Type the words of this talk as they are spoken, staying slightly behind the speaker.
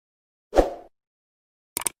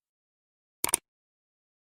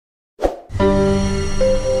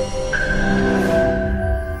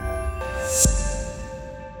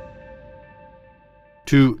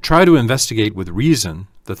To try to investigate with reason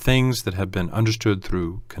the things that have been understood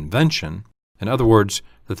through convention, in other words,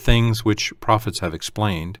 the things which prophets have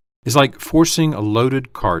explained, is like forcing a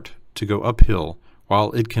loaded cart to go uphill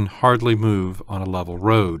while it can hardly move on a level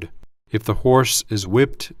road. If the horse is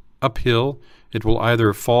whipped uphill, it will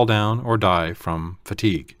either fall down or die from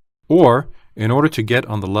fatigue. Or, in order to get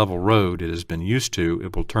on the level road it has been used to,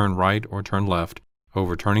 it will turn right or turn left,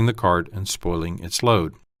 overturning the cart and spoiling its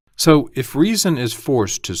load. So, if reason is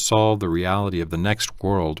forced to solve the reality of the next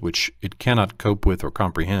world which it cannot cope with or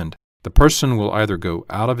comprehend, the person will either go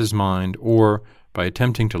out of his mind or, by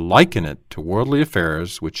attempting to liken it to worldly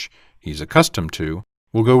affairs which he is accustomed to,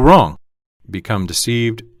 will go wrong, become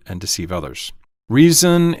deceived, and deceive others.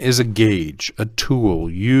 Reason is a gauge, a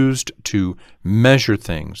tool used to measure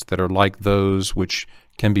things that are like those which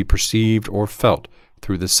can be perceived or felt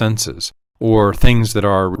through the senses, or things that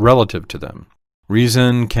are relative to them.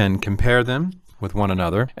 Reason can compare them with one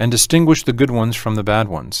another and distinguish the good ones from the bad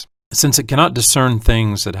ones. Since it cannot discern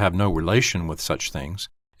things that have no relation with such things,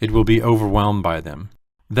 it will be overwhelmed by them.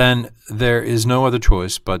 Then there is no other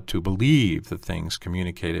choice but to believe the things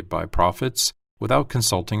communicated by prophets without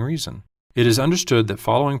consulting reason. It is understood that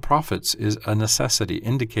following prophets is a necessity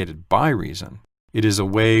indicated by reason. It is a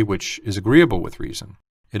way which is agreeable with reason.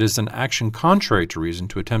 It is an action contrary to reason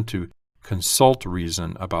to attempt to consult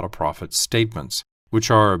reason about a prophet's statements,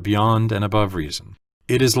 which are beyond and above reason.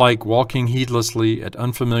 It is like walking heedlessly at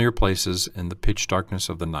unfamiliar places in the pitch darkness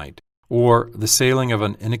of the night, or the sailing of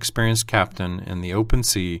an inexperienced captain in the open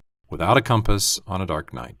sea without a compass on a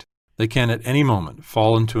dark night. They can at any moment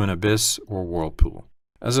fall into an abyss or whirlpool.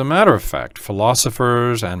 As a matter of fact,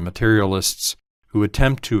 philosophers and materialists who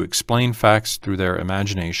attempt to explain facts through their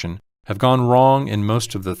imagination have gone wrong in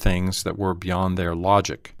most of the things that were beyond their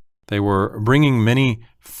logic. They were bringing many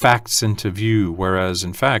facts into view, whereas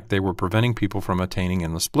in fact they were preventing people from attaining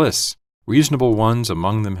endless bliss. Reasonable ones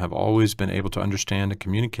among them have always been able to understand and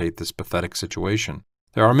communicate this pathetic situation.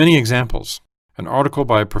 There are many examples. An article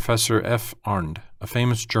by Professor F. Arndt, a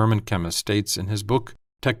famous German chemist, states in his book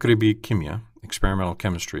Tekribi Kimya, Experimental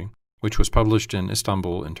Chemistry, which was published in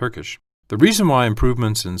Istanbul in Turkish, the reason why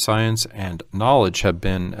improvements in science and knowledge have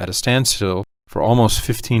been at a standstill for almost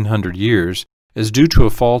 1,500 years is due to a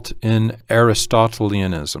fault in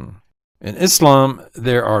Aristotelianism. In Islam,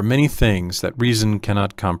 there are many things that reason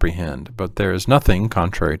cannot comprehend, but there is nothing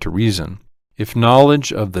contrary to reason. If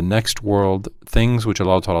knowledge of the next world, things which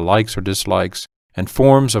Allah Ta'ala likes or dislikes, and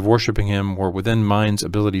forms of worshipping Him were within mind's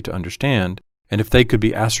ability to understand, and if they could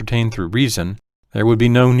be ascertained through reason, there would be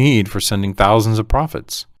no need for sending thousands of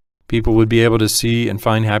prophets. People would be able to see and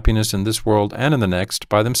find happiness in this world and in the next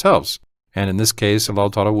by themselves, and in this case Allah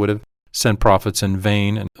Ta'ala would have sent prophets in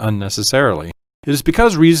vain and unnecessarily. It is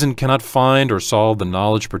because reason cannot find or solve the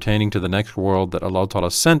knowledge pertaining to the next world that Allah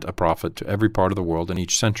Ta'ala sent a prophet to every part of the world in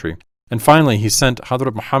each century. And finally, He sent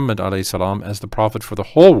Hazrat Muhammad ﷺ as the prophet for the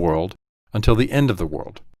whole world until the end of the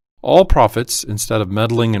world. All prophets, instead of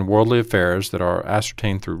meddling in worldly affairs that are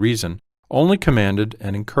ascertained through reason, only commanded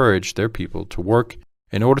and encouraged their people to work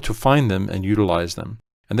in order to find them and utilize them.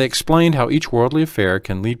 And they explained how each worldly affair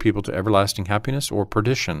can lead people to everlasting happiness or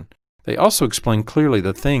perdition. They also explained clearly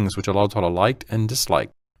the things which Allah Ta'ala liked and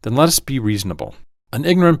disliked. Then let us be reasonable. An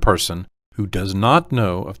ignorant person who does not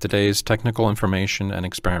know of today's technical information and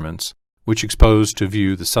experiments, which expose to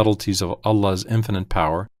view the subtleties of Allah's infinite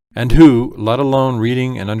power, and who, let alone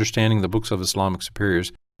reading and understanding the books of Islamic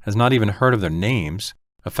superiors, has not even heard of their names,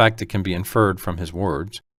 a fact that can be inferred from his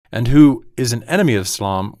words, and who is an enemy of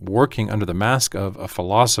Islam working under the mask of a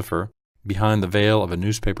philosopher behind the veil of a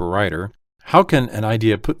newspaper writer, how can an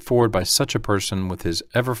idea put forward by such a person with his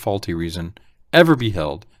ever faulty reason ever be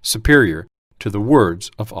held superior to the words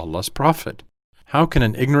of Allah's Prophet? How can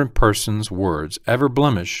an ignorant person's words ever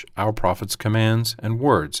blemish our Prophet's commands and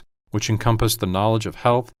words, which encompass the knowledge of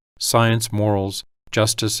health, science, morals,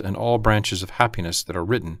 justice, and all branches of happiness that are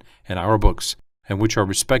written in our books, and which are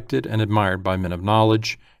respected and admired by men of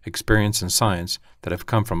knowledge, experience, and science that have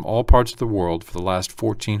come from all parts of the world for the last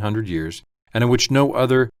 1,400 years, and in which no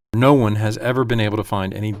one has ever been able to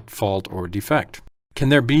find any fault or defect? Can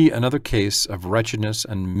there be another case of wretchedness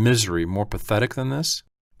and misery more pathetic than this?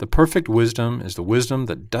 The perfect wisdom is the wisdom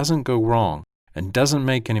that doesn't go wrong and doesn't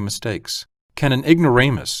make any mistakes. Can an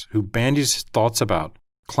ignoramus who bandies his thoughts about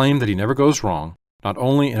claim that he never goes wrong, not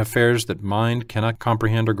only in affairs that mind cannot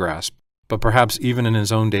comprehend or grasp, but perhaps even in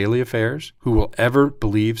his own daily affairs? Who will ever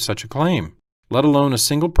believe such a claim? Let alone a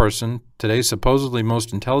single person, today's supposedly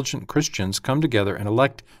most intelligent Christians come together and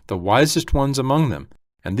elect the wisest ones among them,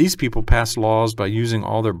 and these people pass laws by using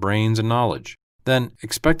all their brains and knowledge. Then,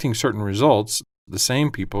 expecting certain results, the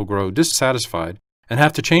same people grow dissatisfied and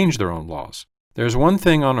have to change their own laws. There is one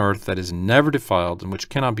thing on earth that is never defiled and which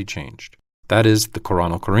cannot be changed. That is the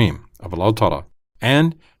Quran al-Kareem of Allah Ta'ala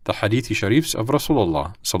and the Hadith Sharifs of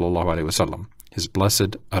Rasulullah sallallahu alaihi wasallam, his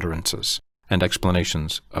blessed utterances and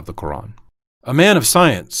explanations of the Quran. A man of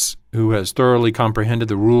science who has thoroughly comprehended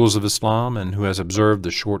the rules of Islam and who has observed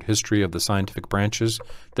the short history of the scientific branches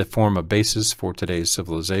that form a basis for today's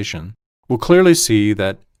civilization will clearly see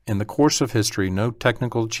that in the course of history no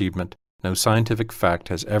technical achievement, no scientific fact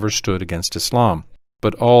has ever stood against Islam,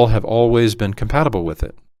 but all have always been compatible with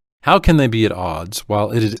it. How can they be at odds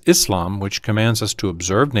while it is Islam which commands us to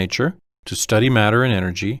observe nature, to study matter and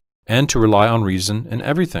energy, and to rely on reason in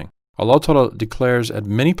everything? Allah Ta'ala declares at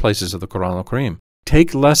many places of the Quran al-Kareem,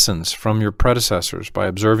 take lessons from your predecessors by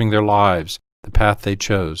observing their lives, the path they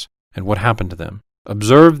chose, and what happened to them.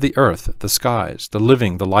 Observe the earth, the skies, the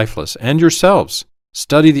living, the lifeless, and yourselves.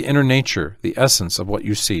 Study the inner nature, the essence of what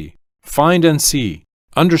you see. Find and see,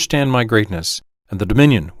 understand my greatness, and the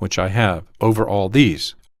dominion which I have over all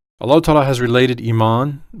these. Allah Ta'ala has related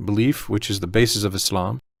Iman, belief, which is the basis of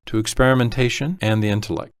Islam, to experimentation and the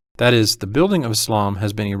intellect. That is, the building of Islam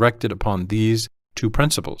has been erected upon these two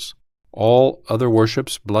principles. All other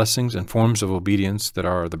worships, blessings, and forms of obedience that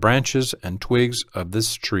are the branches and twigs of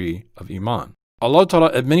this tree of Iman. Allah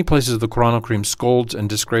Ta'ala at many places of the Quran al-Kareem scolds and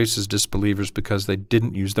disgraces disbelievers because they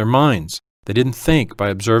didn't use their minds. They didn't think by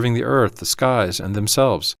observing the earth, the skies, and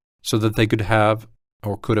themselves, so that they could have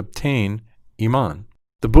or could obtain Iman.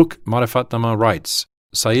 The book Marifatnama writes,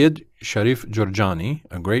 Sayyid Sharif Jurjani,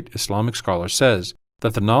 a great Islamic scholar, says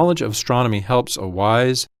that the knowledge of astronomy helps a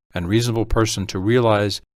wise and reasonable person to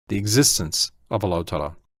realize the existence of Allah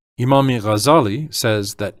Ta'ala. Imam Ghazali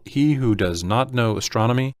says that he who does not know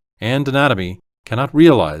astronomy and anatomy cannot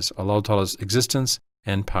realize Allah Ta'ala's existence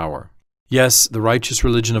and power. Yes, the righteous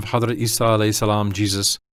religion of Hadrat Isa alayhi salam,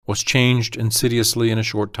 Jesus, was changed insidiously in a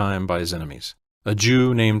short time by his enemies. A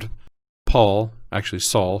Jew named Paul, actually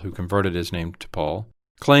Saul, who converted his name to Paul,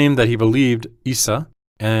 claimed that he believed Isa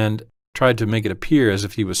and tried to make it appear as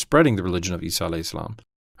if he was spreading the religion of Isa alayhi salam.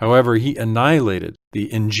 However, he annihilated the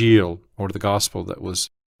Injil, or the gospel that was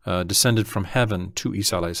descended from heaven to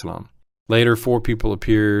Isa alayhi salam. Later, 4 people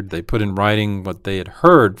appeared. They put in writing what they had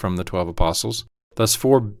heard from the 12 apostles. Thus,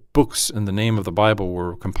 4 books in the name of the Bible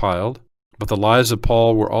were compiled, but the lives of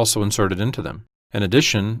Paul were also inserted into them. In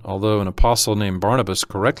addition, although an apostle named Barnabas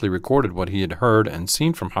correctly recorded what he had heard and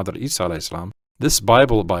seen from Hadrat Isa alayhi salam, this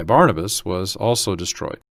Bible by Barnabas was also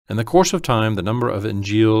destroyed. In the course of time, the number of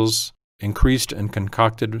Injils increased and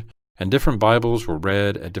concocted, and different Bibles were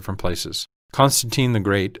read at different places. Constantine the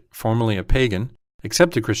Great, formerly a pagan,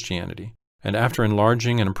 accepted Christianity, and after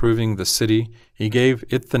enlarging and improving the city, he gave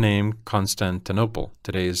it the name Constantinople,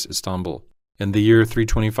 today's Istanbul. In the year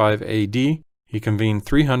 325 A.D., he convened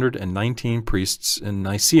 319 priests in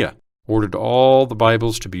Nicaea, ordered all the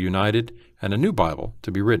Bibles to be united, and a new Bible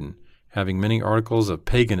to be written, having many articles of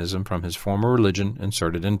paganism from his former religion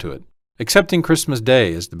inserted into it. Accepting Christmas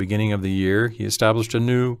Day as the beginning of the year, he established a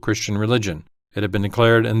new Christian religion. It had been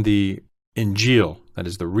declared in the Injil, that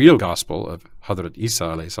is the real gospel of Hadrat Isa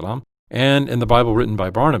alayhi salam, and in the Bible written by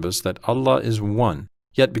Barnabas that Allah is one.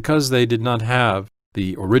 Yet because they did not have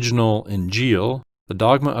the original Injil, the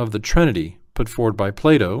dogma of the Trinity put forward by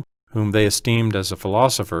Plato, whom they esteemed as a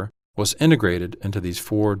philosopher, was integrated into these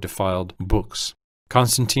 4 defiled books.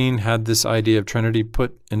 Constantine had this idea of Trinity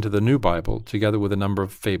put into the new Bible together with a number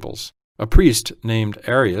of fables. A priest named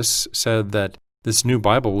Arius said that this new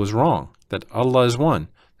Bible was wrong, that Allah is one,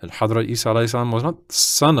 that Hadrat Isa alayhi salam was not the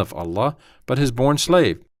son of Allah, but his born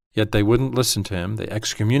slave. Yet they wouldn't listen to him, they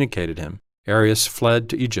excommunicated him. Arius fled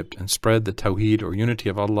to Egypt and spread the Tawheed or unity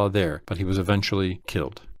of Allah there, but he was eventually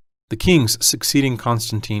killed. The kings succeeding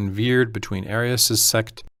Constantine veered between Arius'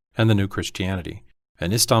 sect and the new Christianity.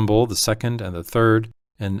 In Istanbul, the 2nd and the 3rd,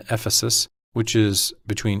 in Ephesus, which is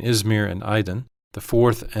between Izmir and Aydin, the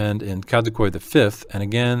 4th, and in Kadıköy the 5th, and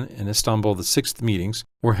again in Istanbul the 6th meetings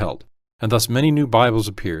were held, and thus many new Bibles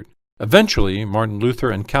appeared. Eventually, Martin Luther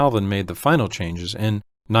and Calvin made the final changes in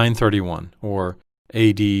 931, or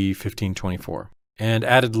AD 1524, and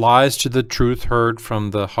added lies to the truth heard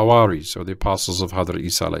from the Hawaris, or the apostles of Hadrat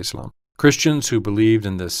Isa alayhi salam. Christians who believed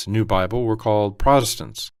in this new Bible were called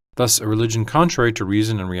Protestants. Thus, a religion contrary to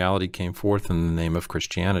reason and reality came forth in the name of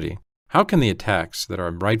Christianity. How can the attacks that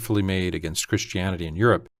are rightfully made against Christianity in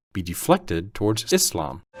Europe be deflected towards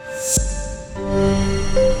Islam?